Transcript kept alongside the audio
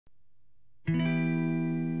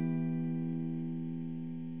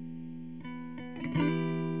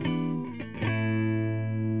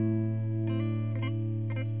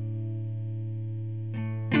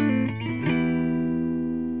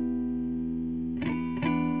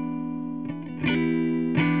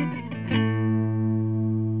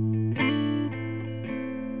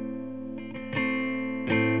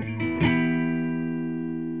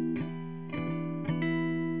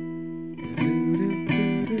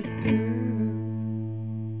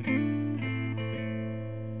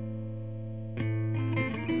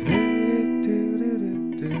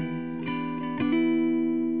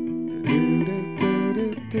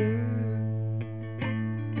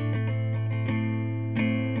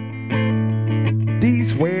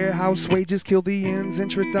these warehouse wages kill the ends.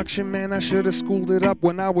 Introduction, man, I should've schooled it up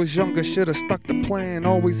when I was younger. Should've stuck to plan.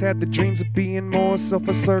 Always had the dreams of being more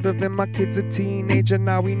self-assertive. And my kid's a teenager,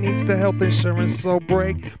 now he needs the health insurance. So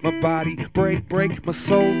break my body, break my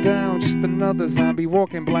soul down. Just another zombie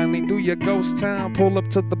walking blindly through your ghost town. Pull up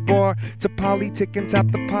to the bar, to politic and tap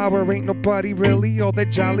the power. Ain't nobody really all that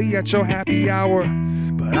jolly at your happy hour.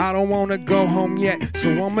 But I don't wanna go home yet, so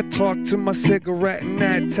I'ma talk to my cigarette and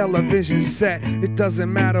that television set. It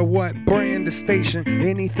doesn't matter what brand or station,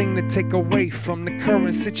 anything to take away from the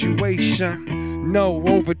current situation. No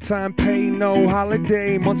overtime pay, no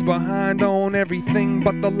holiday, months behind on everything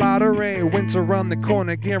but the lottery. Winter around the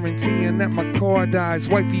corner, guaranteeing that my car dies.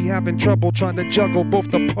 Wifey having trouble trying to juggle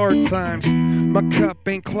both the part-times. My cup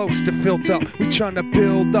ain't close to filled up, we trying to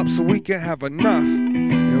build up so we can have enough.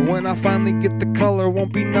 And when I finally get the color,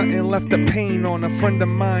 won't be nothing left to paint on. A friend of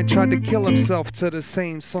mine tried to kill himself to the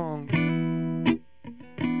same song.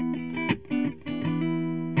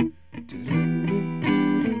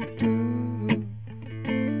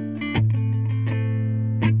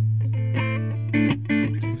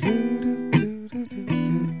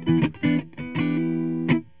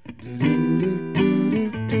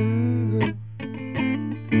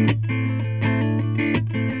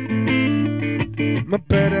 My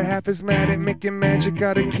better half is mad at making magic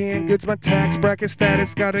out of canned goods. My tax bracket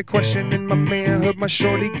status got a question in my manhood. My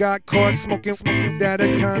shorty got caught smoking at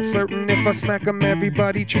a concert, and if I smack 'em,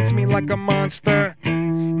 everybody treats me like a monster.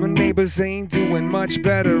 My neighbors ain't doing much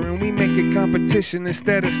better, and we make it competition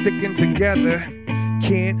instead of sticking together.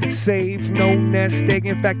 Can't save no nest egg.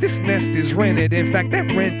 In fact, this nest is rented. In fact, that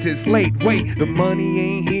rent is late. Wait, the money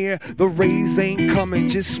ain't here, the raise ain't coming.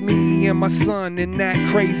 Just me and my son and that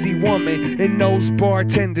crazy woman and those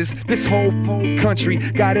bartenders. This whole country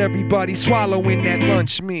got everybody swallowing that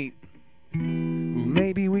lunch meat.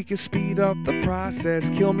 Maybe we could speed up the process.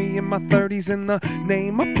 Kill me in my 30s in the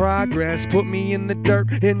name of progress. Put me in the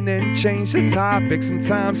dirt and then change the topic.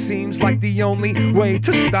 Sometimes seems like the only way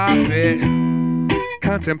to stop it.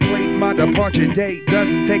 Contemplate my departure date.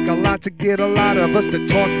 Doesn't take a lot to get a lot of us to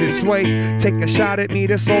talk this way. Take a shot at me,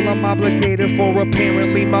 that's all I'm obligated for.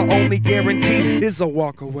 Apparently my only guarantee is a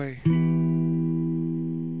walk away.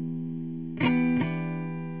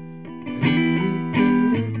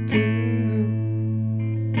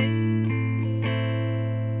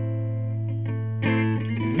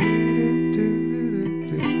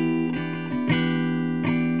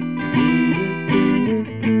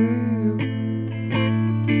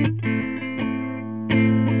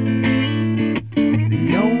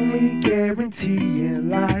 Guarantee in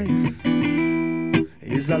life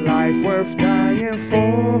is a life worth dying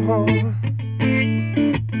for.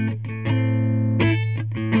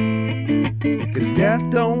 'Cause death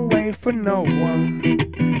don't wait for no one.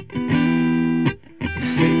 It's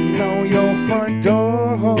sitting on your front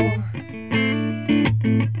door.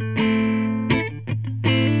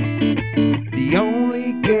 The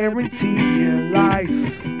only guarantee in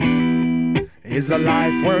life is a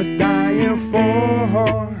life worth dying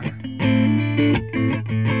for.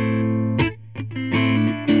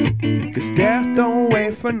 'Cause death don't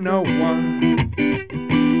wait for no one.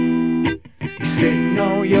 He's sitting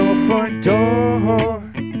on your front door.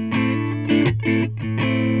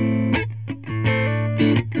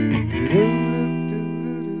 Do-do-do.